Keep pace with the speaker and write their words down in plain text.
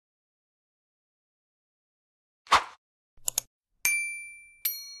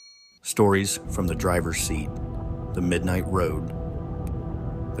Stories from the driver's seat, the midnight road.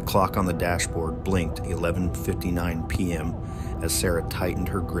 The clock on the dashboard blinked 11:59 p.m. as Sarah tightened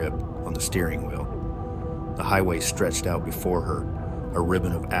her grip on the steering wheel. The highway stretched out before her, a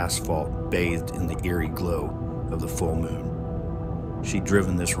ribbon of asphalt bathed in the eerie glow of the full moon. She'd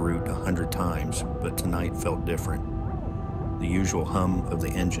driven this route 100 times, but tonight felt different. The usual hum of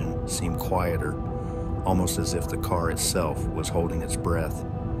the engine seemed quieter, almost as if the car itself was holding its breath.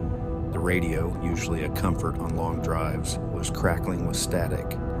 The radio, usually a comfort on long drives, was crackling with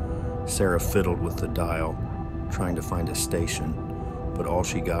static. Sarah fiddled with the dial, trying to find a station, but all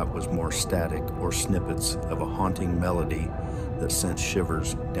she got was more static or snippets of a haunting melody that sent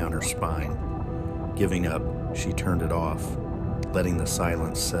shivers down her spine. Giving up, she turned it off, letting the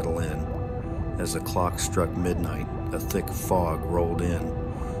silence settle in. As the clock struck midnight, a thick fog rolled in,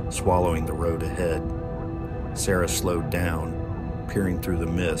 swallowing the road ahead. Sarah slowed down, peering through the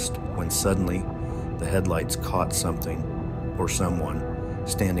mist, when suddenly the headlights caught something, or someone,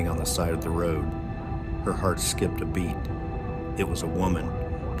 standing on the side of the road. Her heart skipped a beat. It was a woman,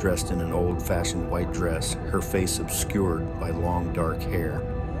 dressed in an old-fashioned white dress, her face obscured by long dark hair.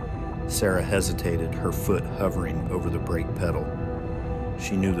 Sarah hesitated, her foot hovering over the brake pedal.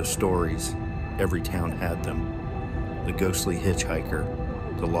 She knew the stories. Every town had them. The ghostly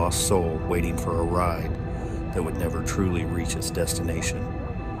hitchhiker, the lost soul waiting for a ride that would never truly reach its destination.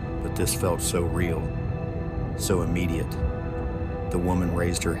 But this felt so real, so immediate. The woman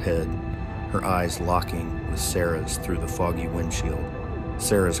raised her head, her eyes locking with Sarah's through the foggy windshield.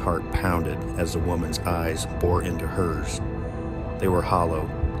 Sarah's heart pounded as the woman's eyes bore into hers. They were hollow,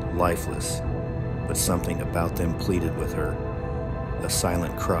 lifeless, but something about them pleaded with her, a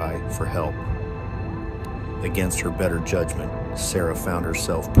silent cry for help. Against her better judgment, Sarah found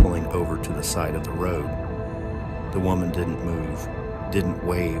herself pulling over to the side of the road. The woman didn't move, didn't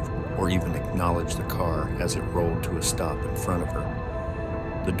wave, or even acknowledge the car as it rolled to a stop in front of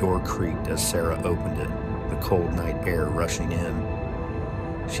her. The door creaked as Sarah opened it, the cold night air rushing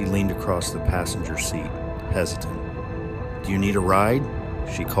in. She leaned across the passenger seat, hesitant. "Do you need a ride?"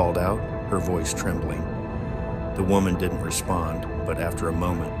 she called out, her voice trembling. The woman didn't respond, but after a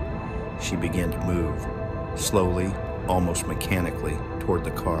moment, she began to move, slowly, almost mechanically, toward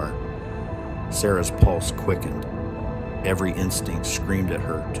the car. Sarah's pulse quickened. Every instinct screamed at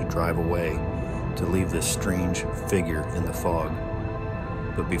her to drive away, to leave this strange figure in the fog.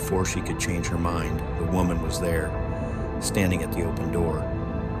 But before she could change her mind, the woman was there, standing at the open door.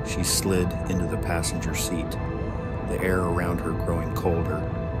 She slid into the passenger seat, the air around her growing colder,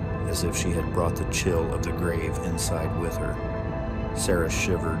 as if she had brought the chill of the grave inside with her. Sarah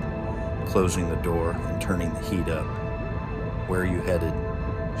shivered, closing the door and turning the heat up. "Where are you headed?"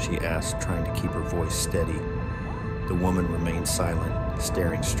 she asked, trying to keep her voice steady. The woman remained silent,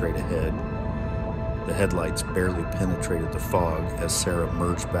 staring straight ahead. The headlights barely penetrated the fog as Sarah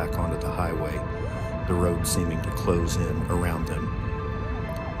merged back onto the highway, the road seeming to close in around them.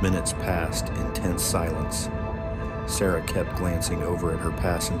 Minutes passed in tense silence. Sarah kept glancing over at her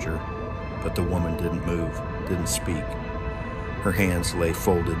passenger, but the woman didn't move, didn't speak. Her hands lay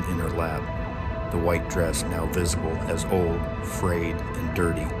folded in her lap, the white dress now visible as old, frayed, and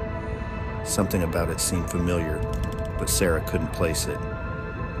dirty. Something about it seemed familiar, but Sarah couldn't place it.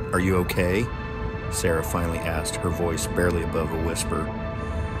 "Are you okay?" Sarah finally asked, her voice barely above a whisper.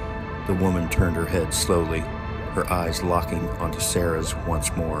 The woman turned her head slowly, her eyes locking onto Sarah's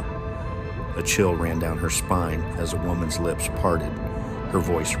once more. A chill ran down her spine as the woman's lips parted, her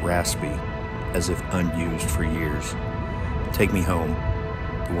voice raspy, as if unused for years. "Take me home,"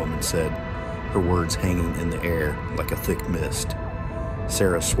 the woman said, her words hanging in the air like a thick mist.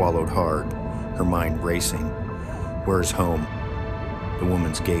 Sarah swallowed hard, her mind racing. "Where's home?" The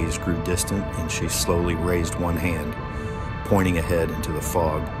woman's gaze grew distant, and she slowly raised one hand, pointing ahead into the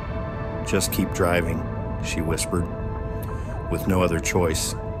fog. "Just keep driving," she whispered. With no other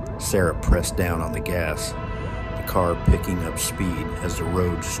choice, Sarah pressed down on the gas, the car picking up speed as the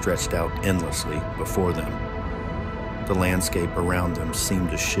road stretched out endlessly before them. The landscape around them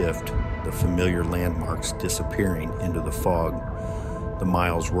seemed to shift, the familiar landmarks disappearing into the fog. The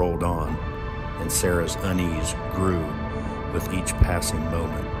miles rolled on, and Sarah's unease grew with each passing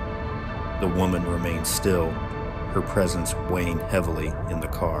moment. The woman remained still, her presence weighing heavily in the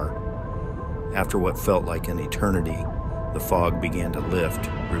car. After what felt like an eternity, the fog began to lift,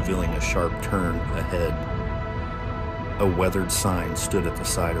 revealing a sharp turn ahead. A weathered sign stood at the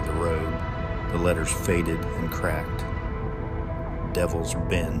side of the road, the letters faded and cracked. "Devil's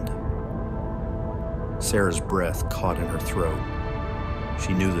Bend." Sarah's breath caught in her throat.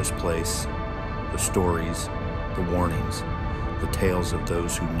 She knew this place, the stories, the warnings, the tales of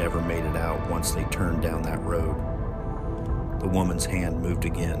those who never made it out once they turned down that road. The woman's hand moved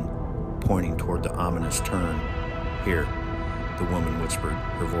again, pointing toward the ominous turn. "Here," the woman whispered,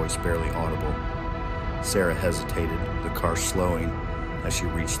 her voice barely audible. Sarah hesitated, the car slowing as she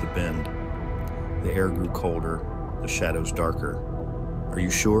reached the bend. The air grew colder, the shadows darker. "Are you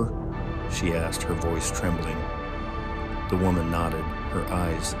sure?" she asked, her voice trembling. The woman nodded, her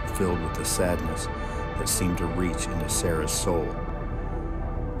eyes filled with the sadness that seemed to reach into Sarah's soul.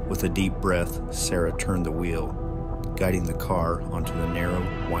 With a deep breath, Sarah turned the wheel, guiding the car onto the narrow,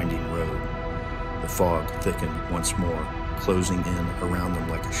 winding road. The fog thickened once more, closing in around them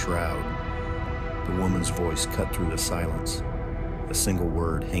like a shroud. The woman's voice cut through the silence, a single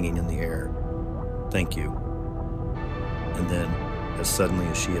word hanging in the air: "Thank you." And then, as suddenly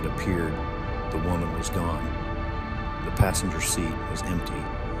as she had appeared, the woman was gone. The passenger seat was empty,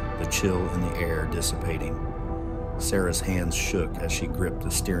 the chill in the air dissipating. Sarah's hands shook as she gripped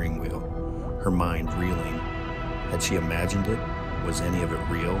the steering wheel, her mind reeling. Had she imagined it? Was any of it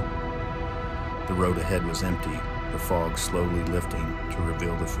real? The road ahead was empty, the fog slowly lifting to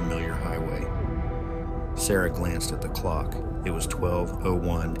reveal the familiar highway. Sarah glanced at the clock. It was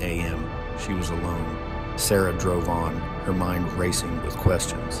 12:01 a.m. She was alone. Sarah drove on, her mind racing with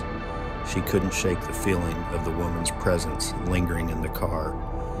questions. She couldn't shake the feeling of the woman's presence lingering in the car,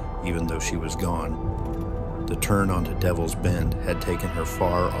 even though she was gone. The turn onto Devil's Bend had taken her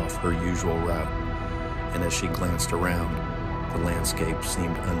far off her usual route, and as she glanced around, the landscape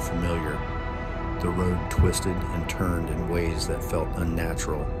seemed unfamiliar. The road twisted and turned in ways that felt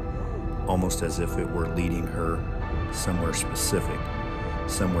unnatural, almost as if it were leading her somewhere specific,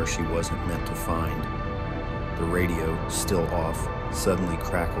 somewhere she wasn't meant to find. The radio, still off, suddenly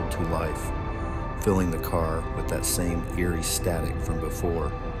crackled to life, filling the car with that same eerie static from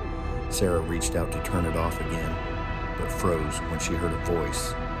before. Sarah reached out to turn it off again, but froze when she heard a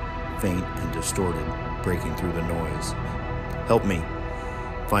voice, faint and distorted, breaking through the noise. "Help me.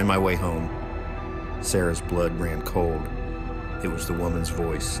 Find my way home." Sarah's blood ran cold. It was the woman's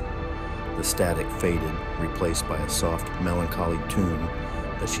voice. The static faded, replaced by a soft, melancholy tune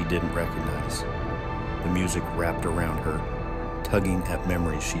that she didn't recognize. The music wrapped around her, tugging at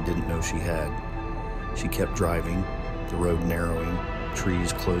memories she didn't know she had. She kept driving, the road narrowing,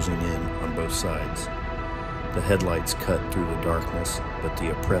 trees closing in on both sides. The headlights cut through the darkness, but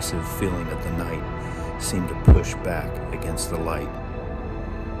the oppressive feeling of the night seemed to push back against the light.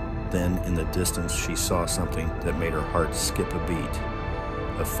 Then, in the distance, she saw something that made her heart skip a beat.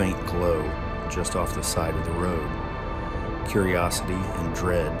 A faint glow just off the side of the road. Curiosity and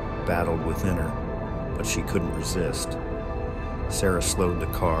dread battled within her, but she couldn't resist. Sarah slowed the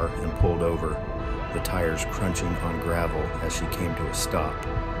car and pulled over, the tires crunching on gravel as she came to a stop.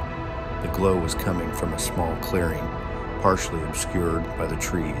 The glow was coming from a small clearing, partially obscured by the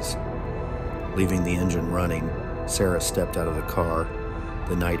trees. Leaving the engine running, Sarah stepped out of the car,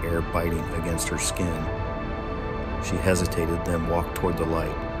 the night air biting against her skin. She hesitated, then walked toward the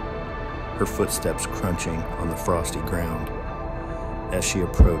light, her footsteps crunching on the frosty ground. As she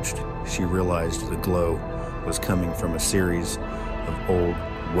approached, she realized the glow was coming from a series of old,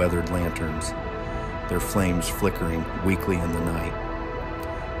 weathered lanterns, their flames flickering weakly in the night.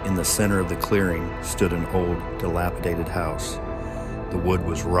 In the center of the clearing stood an old, dilapidated house. The wood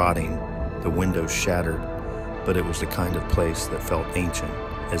was rotting, the windows shattered, but it was the kind of place that felt ancient,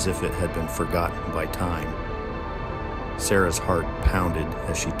 as if it had been forgotten by time. Sarah's heart pounded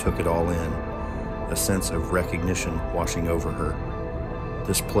as she took it all in, a sense of recognition washing over her.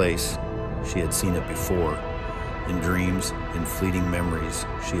 This place, she had seen it before, in dreams, in fleeting memories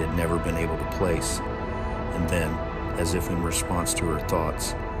she had never been able to place. And then, as if in response to her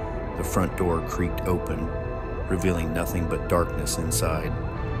thoughts, the front door creaked open, revealing nothing but darkness inside.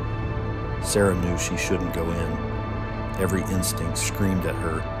 Sarah knew she shouldn't go in. Every instinct screamed at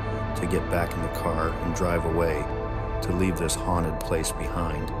her to get back in the car and drive away, to leave this haunted place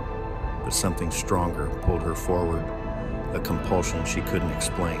behind. But something stronger pulled her forward, a compulsion she couldn't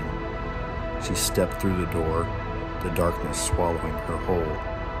explain. She stepped through the door, the darkness swallowing her whole.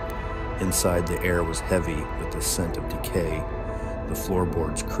 Inside, the air was heavy with the scent of decay, the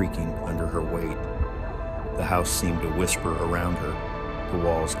floorboards creaking under her weight. The house seemed to whisper around her, the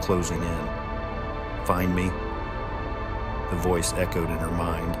walls closing in. "Find me?" The voice echoed in her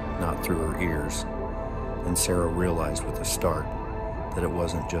mind, not through her ears. And Sarah realized with a start that it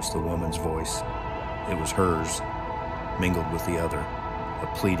wasn't just the woman's voice. It was hers, mingled with the other, a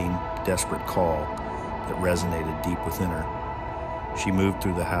pleading, desperate call that resonated deep within her. She moved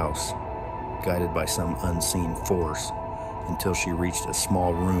through the house, guided by some unseen force, until she reached a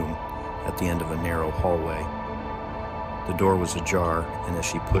small room at the end of a narrow hallway. The door was ajar, and as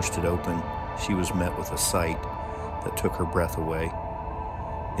she pushed it open, she was met with a sight that took her breath away.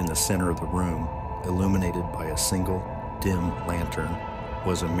 In the center of the room, illuminated by a single, dim lantern,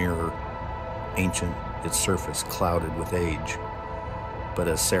 was a mirror, ancient, its surface clouded with age. But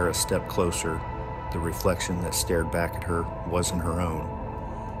as Sarah stepped closer, the reflection that stared back at her wasn't her own.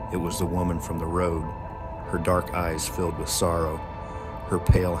 It was the woman from the road, her dark eyes filled with sorrow, her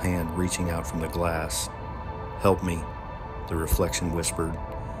pale hand reaching out from the glass. "Help me," the reflection whispered,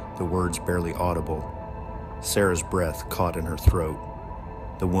 the words barely audible. Sarah's breath caught in her throat.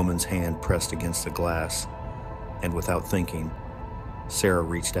 The woman's hand pressed against the glass, and without thinking, Sarah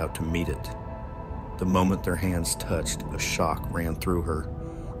reached out to meet it. The moment their hands touched, a shock ran through her,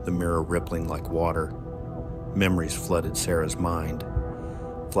 the mirror rippling like water. Memories flooded Sarah's mind,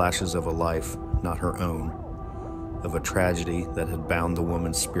 flashes of a life not her own, of a tragedy that had bound the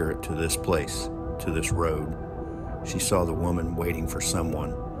woman's spirit to this place, to this road. She saw the woman waiting for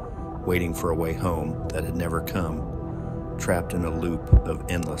someone, waiting for a way home that had never come, trapped in a loop of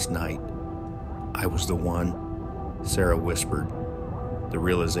endless night. "I was the one," Sarah whispered, the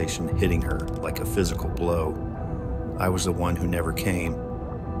realization hitting her like a physical blow. "I was the one who never came."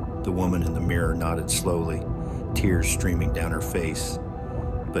 The woman in the mirror nodded slowly, tears streaming down her face.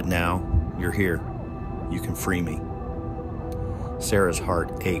 "But now, you're here. You can free me." Sarah's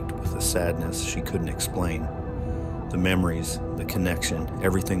heart ached with a sadness she couldn't explain. The memories, the connection,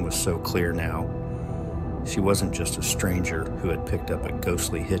 everything was so clear now. She wasn't just a stranger who had picked up a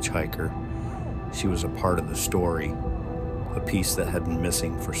ghostly hitchhiker. She was a part of the story, a piece that had been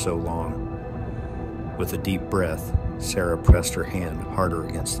missing for so long. With a deep breath, Sarah pressed her hand harder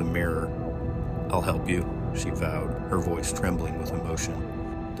against the mirror. "I'll help you," she vowed, her voice trembling with emotion.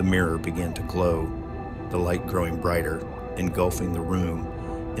 The mirror began to glow, the light growing brighter, engulfing the room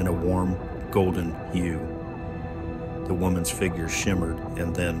in a warm, golden hue. The woman's figure shimmered,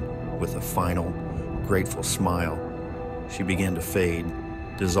 and then, with a final, grateful smile, she began to fade,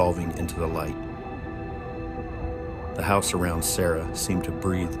 dissolving into the light. The house around Sarah seemed to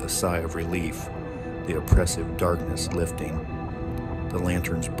breathe a sigh of relief, the oppressive darkness lifting. The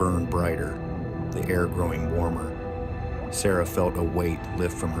lanterns burned brighter, the air growing warmer. Sarah felt a weight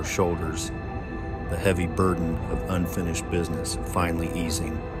lift from her shoulders, the heavy burden of unfinished business finally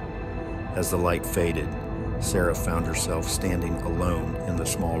easing. As the light faded, Sarah found herself standing alone in the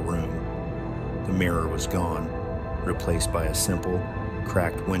small room. The mirror was gone, replaced by a simple,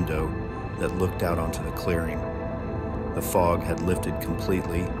 cracked window that looked out onto the clearing. The fog had lifted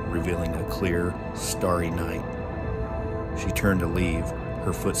completely, revealing a clear, starry night. She turned to leave,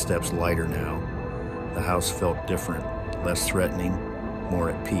 her footsteps lighter now. The house felt different, less threatening, more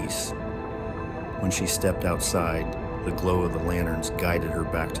at peace. When she stepped outside, the glow of the lanterns guided her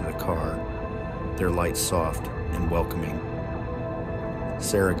back to the car, their light soft and welcoming.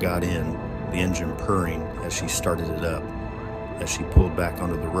 Sarah got in, the engine purring as she started it up. As she pulled back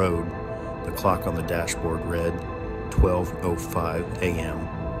onto the road, the clock on the dashboard read 12:05 a.m.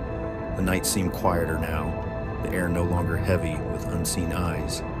 The night seemed quieter now, the air no longer heavy with unseen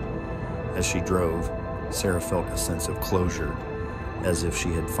eyes. As she drove, Sarah felt a sense of closure, as if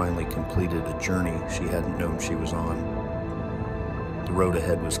she had finally completed a journey she hadn't known she was on. The road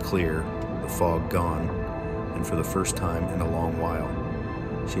ahead was clear, the fog gone, and for the first time in a long while,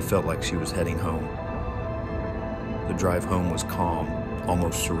 she felt like she was heading home. The drive home was calm,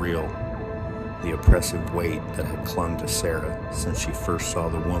 almost surreal. The oppressive weight that had clung to Sarah since she first saw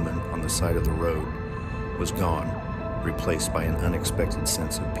the woman on the side of the road was gone, replaced by an unexpected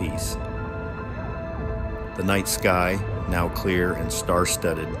sense of peace. The night sky, now clear and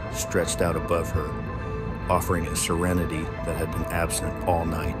star-studded, stretched out above her, offering a serenity that had been absent all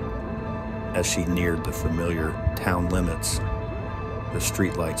night. As she neared the familiar town limits, the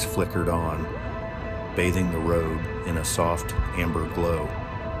streetlights flickered on, bathing the road in a soft amber glow.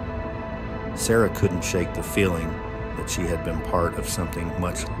 Sarah couldn't shake the feeling that she had been part of something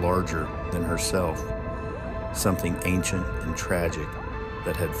much larger than herself, something ancient and tragic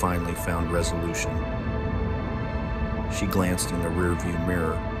that had finally found resolution. She glanced in the rearview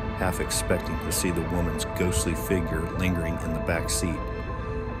mirror, half expecting to see the woman's ghostly figure lingering in the back seat,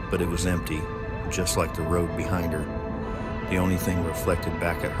 but it was empty, just like the road behind her. The only thing reflected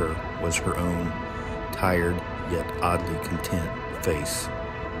back at her was her own tired yet oddly content face.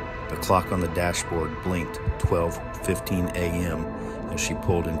 The clock on the dashboard blinked 12:15 a.m. as she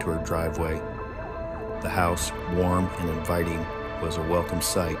pulled into her driveway. The house, warm and inviting, was a welcome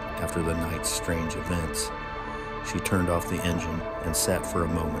sight after the night's strange events. She turned off the engine and sat for a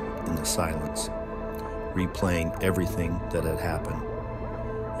moment in the silence, replaying everything that had happened.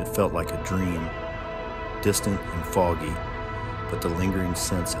 It felt like a dream, distant and foggy, but the lingering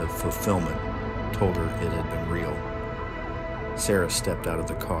sense of fulfillment told her it had been real. Sarah stepped out of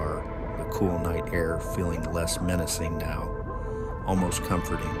the car, the cool night air feeling less menacing now, almost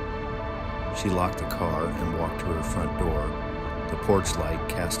comforting. She locked the car and walked to her front door, the porch light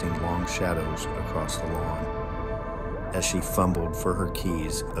casting long shadows across the lawn. As she fumbled for her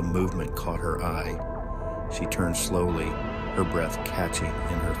keys, a movement caught her eye. She turned slowly, her breath catching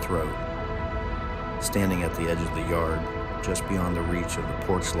in her throat. Standing at the edge of the yard, just beyond the reach of the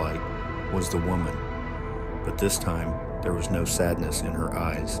porch light, was the woman. But this time, there was no sadness in her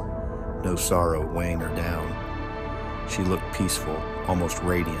eyes, no sorrow weighing her down. She looked peaceful, almost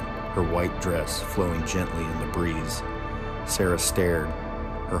radiant, her white dress flowing gently in the breeze. Sarah stared,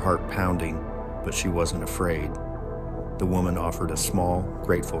 her heart pounding, but she wasn't afraid. The woman offered a small,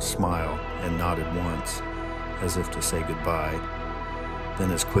 grateful smile and nodded once, as if to say goodbye.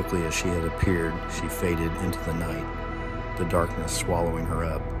 Then, as quickly as she had appeared, she faded into the night, the darkness swallowing her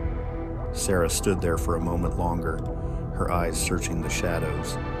up. Sarah stood there for a moment longer, her eyes searching the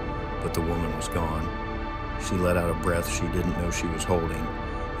shadows, but the woman was gone. She let out a breath she didn't know she was holding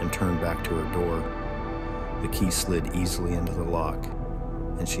and turned back to her door. The key slid easily into the lock,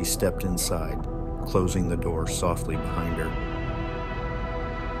 and she stepped inside, closing the door softly behind her.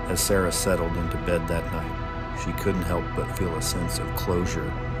 As Sarah settled into bed that night, she couldn't help but feel a sense of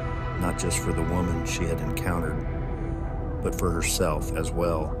closure, not just for the woman she had encountered, but for herself as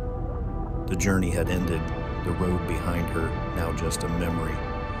well. The journey had ended, the road behind her now just a memory,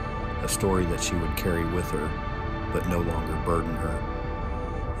 a story that she would carry with her, but no longer burden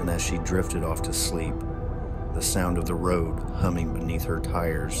her. And as she drifted off to sleep, the sound of the road humming beneath her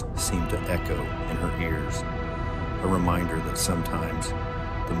tires seemed to echo in her ears, a reminder that sometimes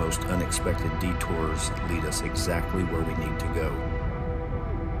the most unexpected detours lead us exactly where we need to go.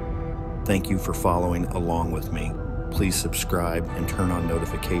 Thank you for following along with me. Please subscribe and turn on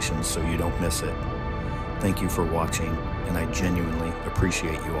notifications so you don't miss it. Thank you for watching, and I genuinely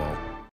appreciate you all.